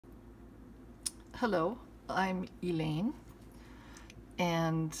Hello, I'm Elaine,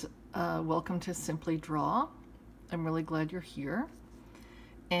 and welcome to Simply Draw. I'm really glad you're here.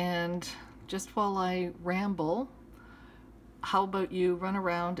 And just while I ramble, how about you run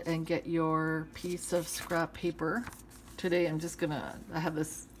around and get your piece of scrap paper. Today I have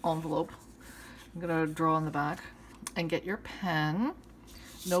this envelope. I'm gonna draw on the back, and get your pen.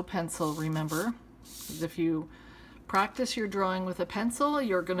 No pencil, remember. Because if you practice your drawing with a pencil,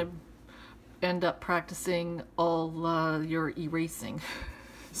 you're gonna end up practicing all your erasing.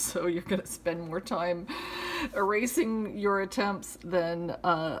 So you're going to spend more time erasing your attempts than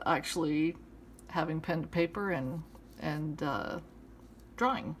actually having pen to paper and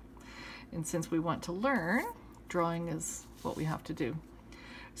drawing. And since we want to learn, drawing is what we have to do.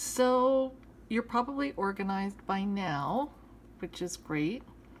 So you're probably organized by now, which is great.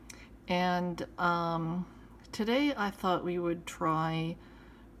 And today I thought we would try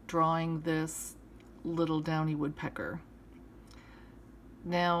drawing this little Downy Woodpecker.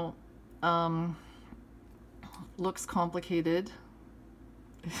 Now, looks complicated.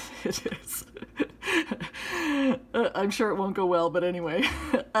 It is. I'm sure it won't go well, but anyway.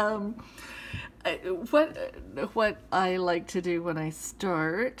 What I like to do when I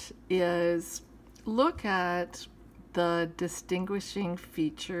start is look at the distinguishing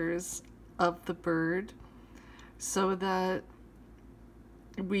features of the bird so that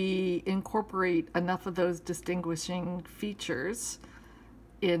we incorporate enough of those distinguishing features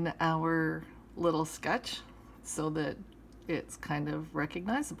in our little sketch so that it's kind of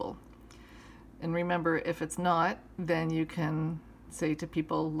recognizable. And remember, if it's not, then you can say to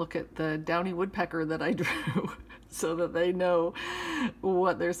people, look at the Downy Woodpecker that I drew so that they know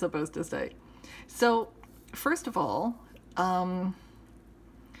what they're supposed to say. So first of all, have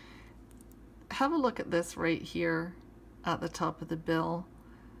a look at this right here at the top of the bill.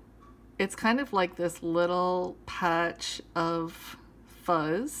 It's kind of like this little patch of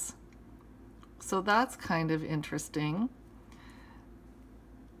fuzz. So that's kind of interesting.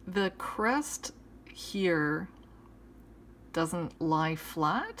 The crest here doesn't lie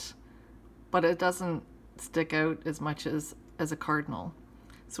flat, but it doesn't stick out as much as a cardinal.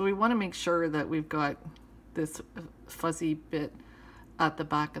 So we want to make sure that we've got this fuzzy bit at the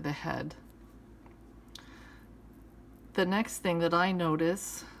back of the head. The next thing that I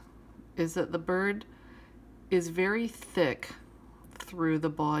notice is that the bird is very thick through the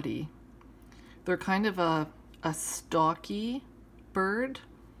body. They're kind of a stocky bird,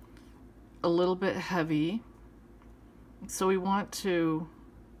 a little bit heavy. So we want to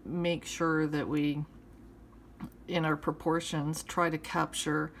make sure that we, in our proportions, try to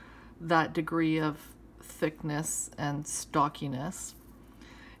capture that degree of thickness and stockiness.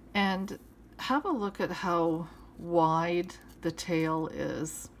 And have a look at how wide the tail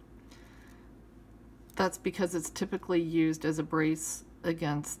is. That's because it's typically used as a brace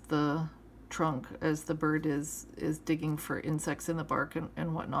against the trunk as the bird is digging for insects in the bark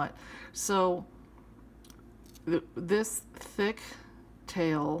and whatnot. So this thick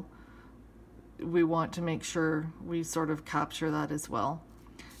tail, we want to make sure we sort of capture that as well.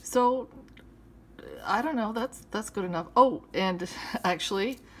 So I don't know, that's good enough. Oh, and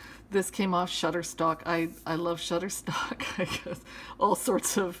actually this came off Shutterstock. I love Shutterstock. I guess all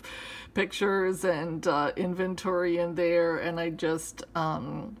sorts of pictures and inventory in there, and I just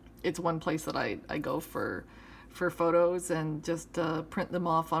it's one place that I go for photos and just print them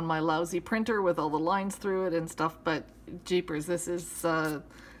off on my lousy printer with all the lines through it and stuff. But jeepers, this is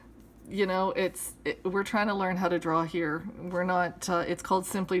you know, we're trying to learn how to draw here. We're not it's called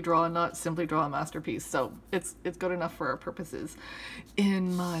Simply Draw, not Simply Draw a Masterpiece. So it's good enough for our purposes,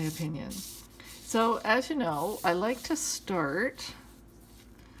 in my opinion. So as you know, I like to start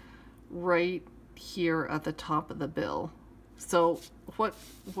right here at the top of the bill. So what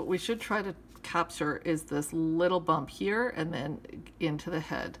we should try to capture is this little bump here and then into the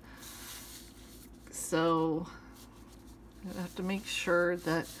head. So I have to make sure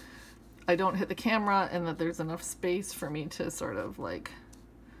that I don't hit the camera and that there's enough space for me to sort of like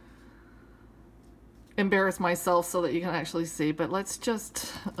embarrass myself so that you can actually see. But let's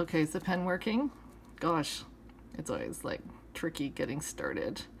just, okay, is the pen working? Gosh, it's always like tricky getting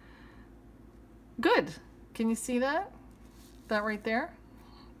started. Good. Can you see that? That right there?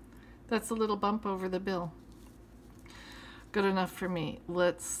 That's a little bump over the bill. Good enough for me.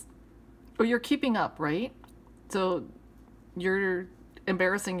 Let's, oh, you're keeping up, right? So you're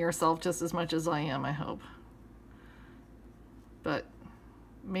embarrassing yourself just as much as I am, I hope. But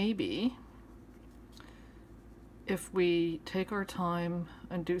maybe if we take our time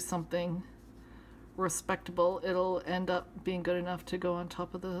and do something respectable, it'll end up being good enough to go on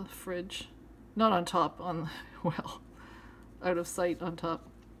top of the fridge. Not on top, on, well, out of sight on top.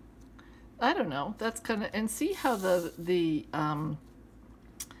 I don't know. That's kind of, and see how the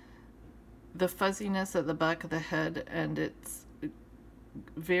fuzziness at the back of the head, and it's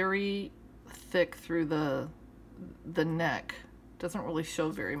very thick through the neck. Doesn't really show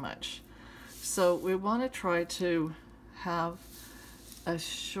very much. So we want to try to have a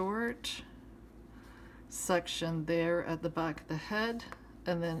short section there at the back of the head,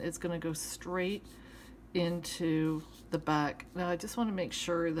 and then it's going to go straight into the back. Now I just want to make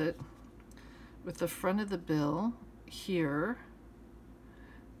sure that with the front of the bill here,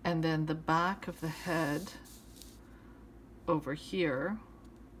 and then the back of the head over here,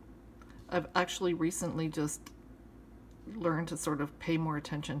 I've actually recently just learned to sort of pay more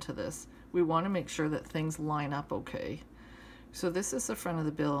attention to this. We want to make sure that things line up okay. So this is the front of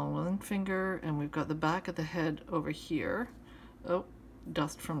the bill on one finger, and we've got the back of the head over here. Oh,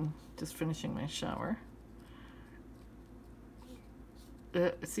 dust from just finishing my shower.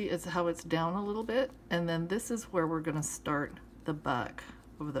 See, it's how it's down a little bit, and then this is where we're going to start the back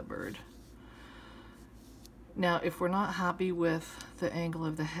of the bird. Now, if we're not happy with the angle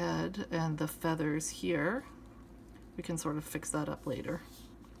of the head and the feathers here, we can sort of fix that up later.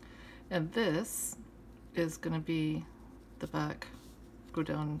 And this is going to be the back, go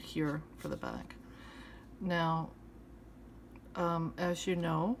down here for the back. Now, as you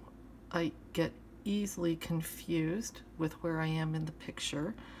know, I get easily confused with where I am in the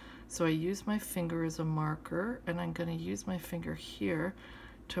picture. So I use my finger as a marker, and I'm going to use my finger here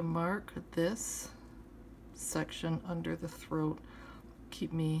to mark this section under the throat,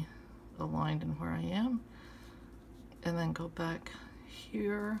 keep me aligned in where I am, and then go back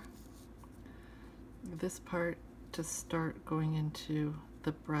here, this part, to start going into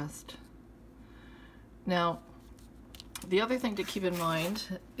the breast. Now, the other thing to keep in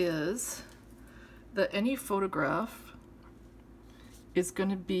mind is that any photograph is going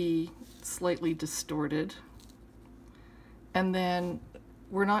to be slightly distorted, and then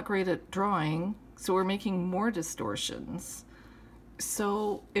we're not great at drawing, so we're making more distortions.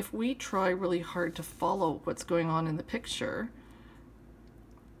 So if we try really hard to follow what's going on in the picture,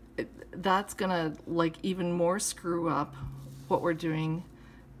 that's gonna like even more screw up what we're doing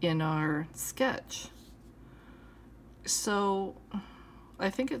in our sketch. So I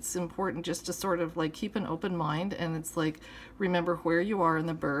think it's important just to sort of like keep an open mind, and it's like, remember where you are in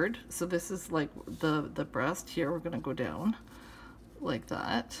the bird. So this is like the breast here. We're gonna go down like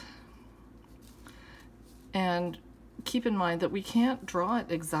that. And keep in mind that we can't draw it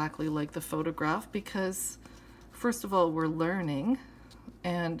exactly like the photograph, because first of all, we're learning.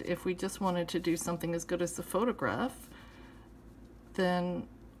 And if we just wanted to do something as good as the photograph, then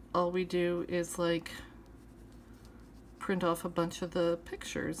all we do is like print off a bunch of the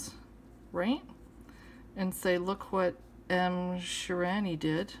pictures, right? And say, look what M. Shirani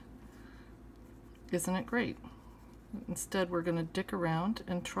did. Isn't it great? Instead, we're going to dick around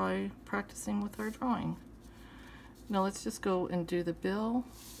and try practicing with our drawing. Now let's just go and do the bill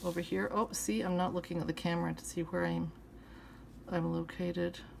over here. Oh, see, I'm not looking at the camera to see where I'm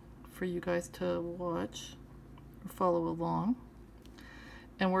located for you guys to watch or follow along.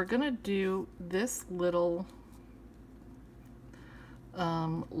 And we're going to do this little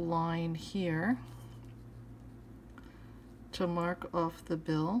line here to mark off the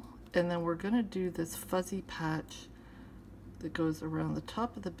bill, and then we're going to do this fuzzy patch that goes around the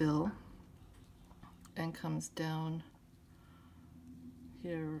top of the bill and comes down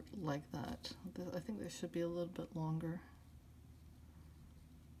here like that. I think this should be a little bit longer.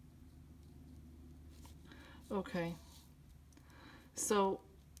 Okay, so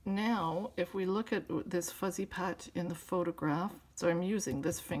now if we look at this fuzzy patch in the photograph, so I'm using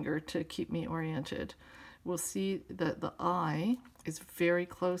this finger to keep me oriented, we'll see that the eye is very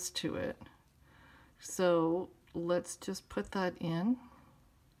close to it. So let's just put that in.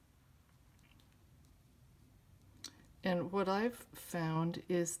 And what I've found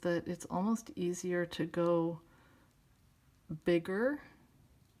is that it's almost easier to go bigger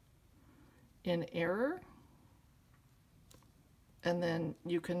in error, and then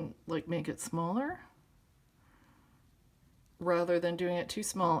you can like make it smaller rather than doing it too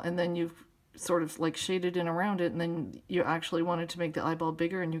small, and then you've sort of like shaded in around it, and then you actually wanted to make the eyeball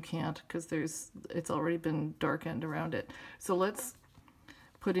bigger and you can't because it's already been darkened around it. So let's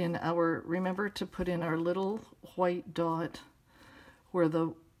put in our, remember to put in our little white dot where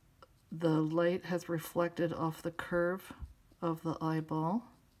the light has reflected off the curve of the eyeball.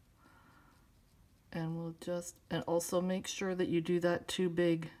 And we'll just, and also make sure that you do that too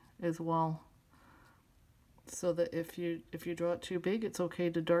big as well, so that if you draw it too big, it's okay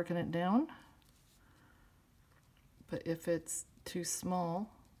to darken it down. But if it's too small,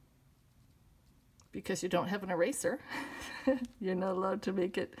 because you don't have an eraser, you're not allowed to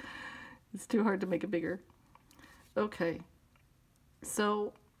make it, it's too hard to make it bigger. Okay,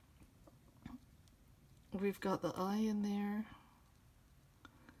 so we've got the eye in there.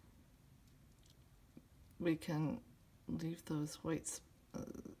 We can leave those white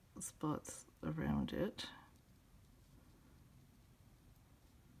spots around it.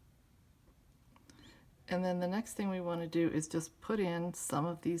 And then the next thing we want to do is just put in some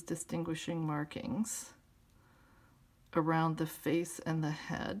of these distinguishing markings around the face and the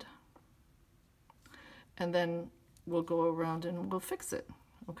head. And then we'll go around and we'll fix it,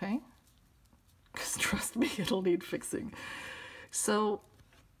 okay? Because trust me, it'll need fixing. So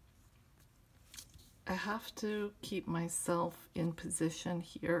I have to keep myself in position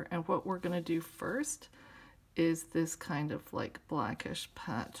here. And what we're going to do first is this kind of like blackish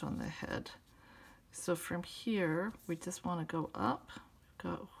patch on the head. So from here, we just want to go up.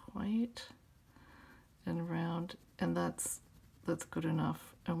 We've got white and round, and that's good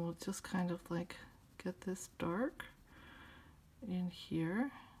enough. And we'll just kind of like get this dark in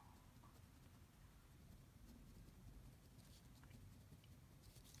here.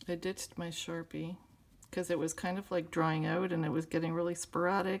 I ditched my Sharpie because it was kind of like drying out and it was getting really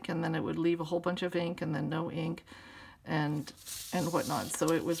sporadic, and then it would leave a whole bunch of ink and then no ink and whatnot.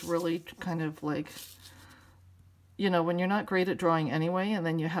 So it was really kind of like, you know, when you're not great at drawing anyway and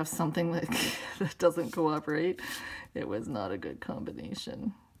then you have something that, that doesn't cooperate, it was not a good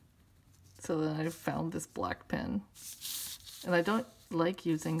combination. So then I found this black pen, and I don't like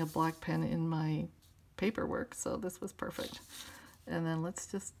using a black pen in my paperwork, so this was perfect. And then let's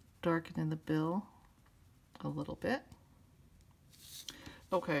just darken in the bill a little bit.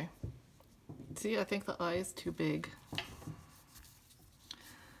 Okay. See, I think the eye is too big.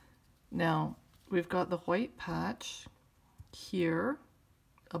 Now, we've got the white patch here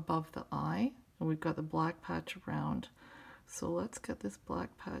above the eye, and we've got the black patch around. So let's get this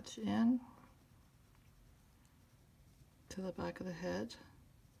black patch in to the back of the head.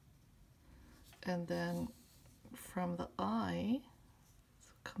 And then from the eye, so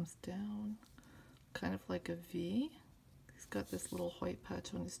it comes down kind of like a V. He's got this little white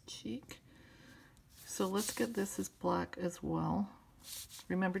patch on his cheek. So let's get this as black as well.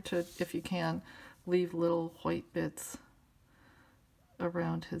 Remember to, if you can, leave little white bits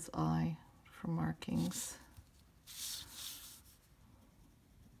around his eye for markings.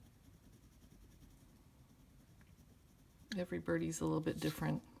 Every birdie's a little bit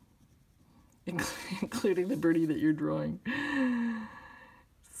different, including the birdie that you're drawing.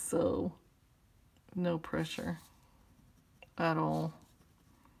 So, no pressure at all.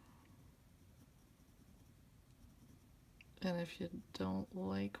 And if you don't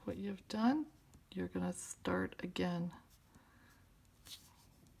like what you've done, you're gonna start again.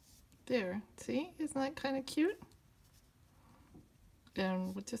 There, see? Isn't that kind of cute?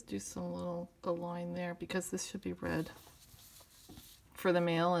 And we'll just do some little a line there because this should be red for the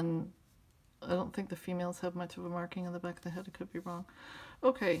male, and I don't think the females have much of a marking on the back of the head. I could be wrong.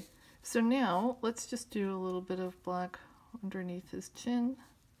 Okay, so now let's just do a little bit of black underneath his chin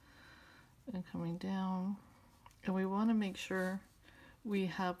and coming down. And we want to make sure we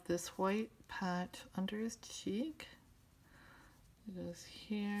have this white patch under his cheek. It goes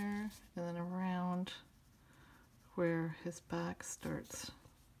here and then around where his back starts.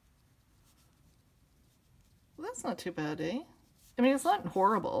 Well, that's not too bad, eh? I mean, it's not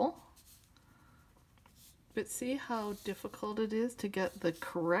horrible. But see how difficult it is to get the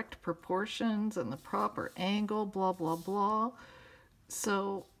correct proportions and the proper angle, blah, blah, blah.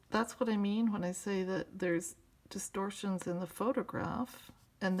 So that's what I mean when I say that there's distortions in the photograph,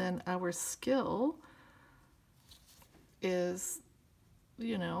 and then our skill is,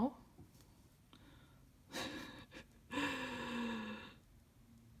 you know,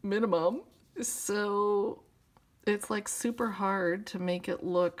 minimum. So it's like super hard to make it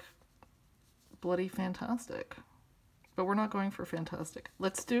look bloody fantastic, but we're not going for fantastic.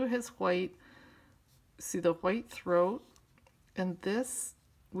 Let's do his white. See the white throat, and this,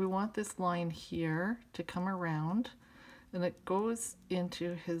 we want this line here to come around, and it goes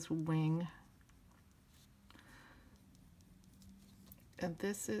into his wing. And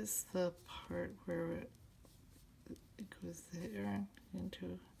this is the part where it goes there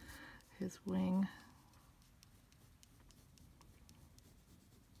into his wing.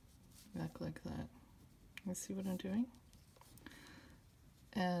 Back like that. You see what I'm doing?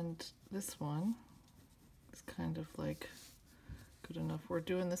 And this one is kind of like good enough. We're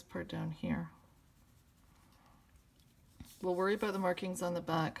doing this part down here. We'll worry about the markings on the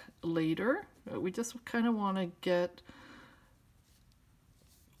back later. We just kind of want to get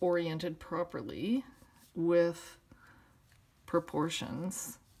oriented properly with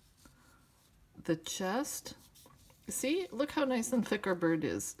proportions. The chest, see, look how nice and thick our bird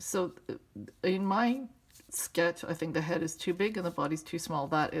is. So in my sketch, I think the head is too big and the body's too small.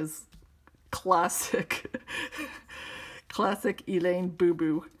 That is classic, classic Elaine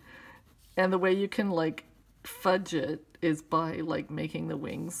boo-boo. And the way you can like fudge it is by like making the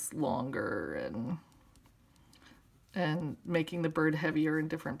wings longer and making the bird heavier in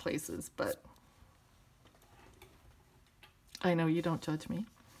different places. But I know you don't judge me.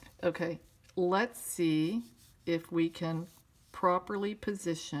 Okay, let's see if we can properly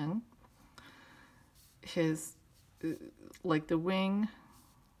position his, like the wing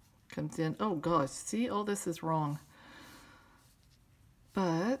comes in. Oh gosh, see, all this is wrong.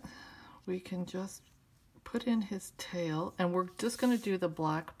 But we can just put in his tail, and we're just going to do the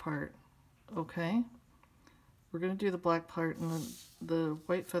black part, okay? We're going to do the black part, and the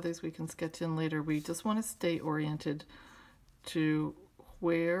white feathers we can sketch in later. We just want to stay oriented to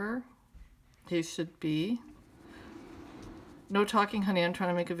where he should be. No talking, honey, I'm trying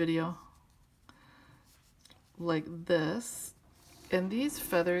to make a video. Like this. And these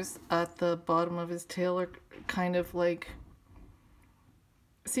feathers at the bottom of his tail are kind of like,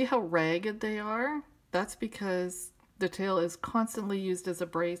 see how ragged they are? That's because the tail is constantly used as a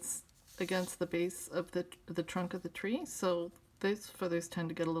brace against the base of the trunk of the tree. So these feathers tend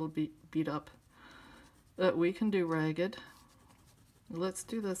to get a little beat up. But we can do ragged. Let's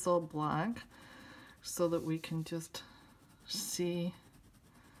do this all black so that we can just see,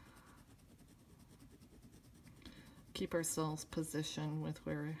 keep ourselves positioned with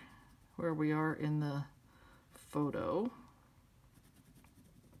where we are in the photo.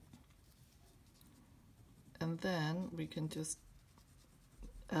 And then we can just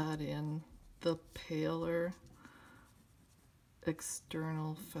add in the paler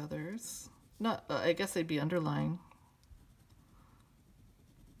external feathers. Not, I guess they'd be underlying.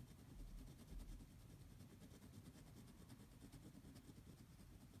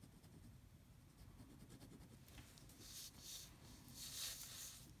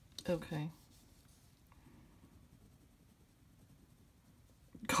 Okay.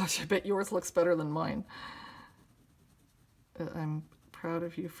 Gosh, I bet yours looks better than mine. I'm proud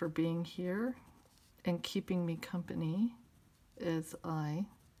of you for being here and keeping me company as I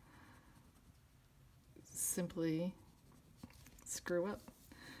simply screw up.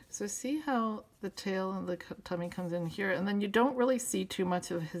 So see how the tail and the tummy comes in here, and then you don't really see too much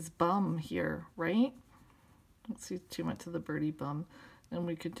of his bum here, right? Don't see too much of the birdie bum. And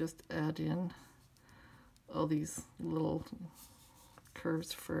we could just add in all these little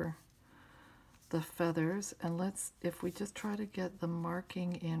curves for the feathers. And let's, if we just try to get the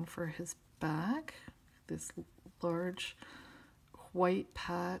marking in for his back, this large white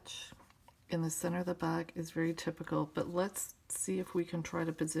patch in the center of the back is very typical, but let's see if we can try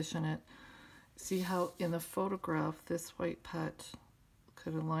to position it. See how in the photograph this white patch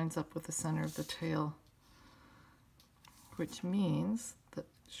kind of lines up with the center of the tail, which means that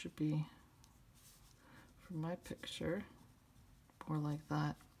it should be, from my picture, more like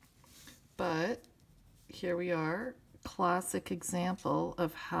that. But here we are, classic example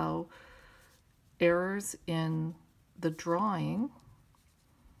of how errors in the drawing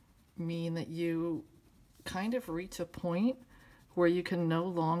mean that you kind of reach a point where you can no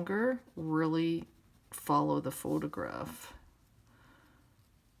longer really follow the photograph.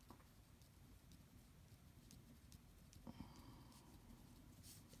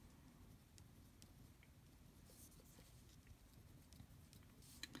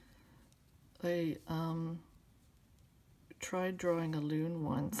 I tried drawing a loon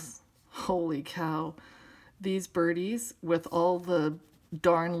once. Holy cow. These birdies with all the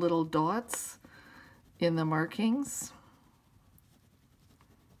darn little dots in the markings.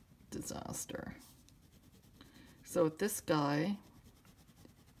 Disaster. So with this guy,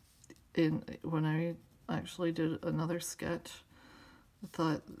 when I actually did another sketch, I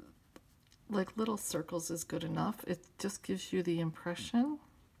thought like little circles is good enough. It just gives you the impression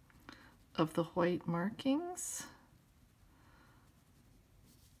of the white markings.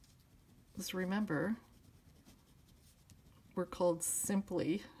 Just remember, we're called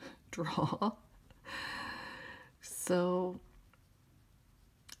Simply Draw. So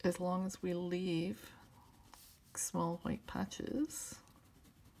as long as we leave small white patches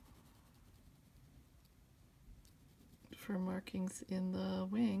for markings in the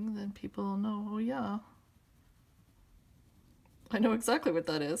wing, then people will know, oh yeah, I know exactly what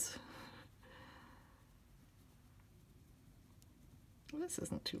that is. this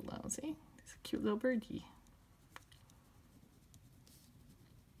isn't too lousy. He's a cute little birdie.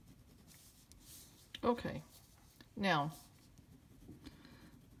 Okay, now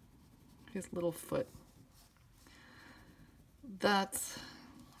his little foot. That's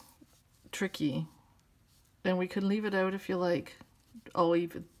tricky, and we can leave it out if you like. Oh,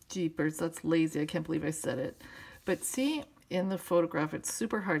 even jeepers, that's lazy. I can't believe I said it. But see, in the photograph, it's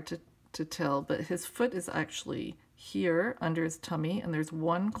super hard to tell, but his foot is actually here under his tummy, and there's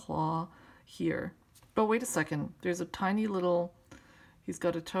one claw here. But wait a second, there's a tiny little, he's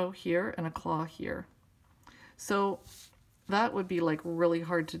got a toe here and a claw here. So that would be like really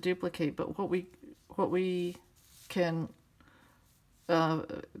hard to duplicate, but what we can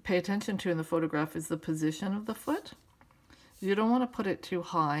pay attention to in the photograph is the position of the foot. You don't want to put it too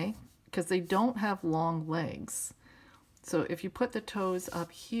high because they don't have long legs. So if you put the toes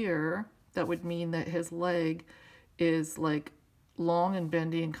up here, that would mean that his leg is like long and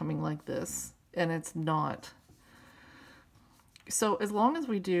bendy and coming like this, and it's not. So as long as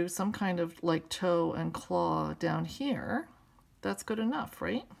we do some kind of like toe and claw down here, that's good enough,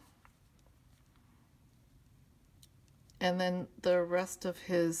 right? And then the rest of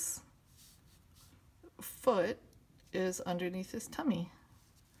his foot is underneath his tummy.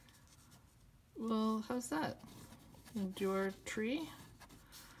 Well, how's that? And do our tree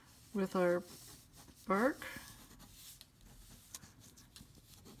with our bark.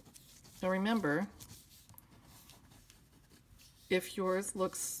 Now remember, if yours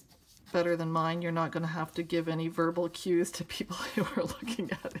looks better than mine, you're not going to have to give any verbal cues to people who are looking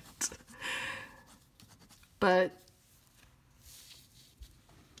at it. But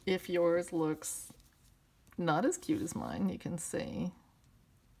if yours looks not as cute as mine, you can say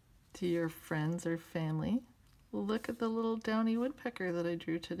to your friends or family, look at the little Downy Woodpecker that I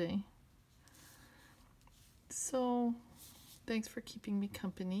drew today. So, thanks for keeping me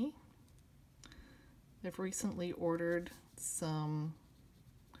company. I've recently ordered some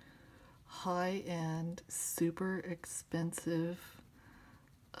high-end, super expensive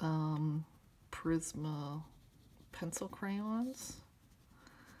Prisma pencil crayons,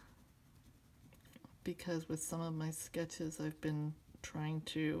 because with some of my sketches I've been trying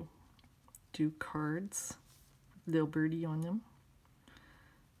to do cards, little birdie on them,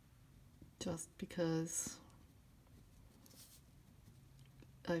 just because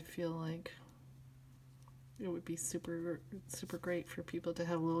I feel like it would be super great for people to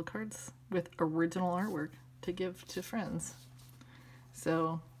have little cards with original artwork to give to friends.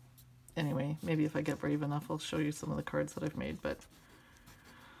 So anyway, maybe if I get brave enough I'll show you some of the cards that I've made. But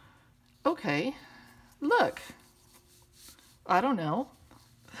okay, look, I don't know,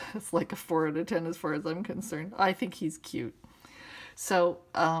 it's like a 4 out of 10 as far as I'm concerned. I think he's cute. So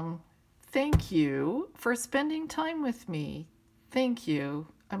thank you for spending time with me. Thank you.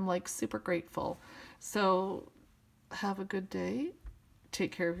 I'm like super grateful. So have a good day,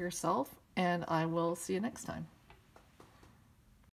 take care of yourself, and I will see you next time.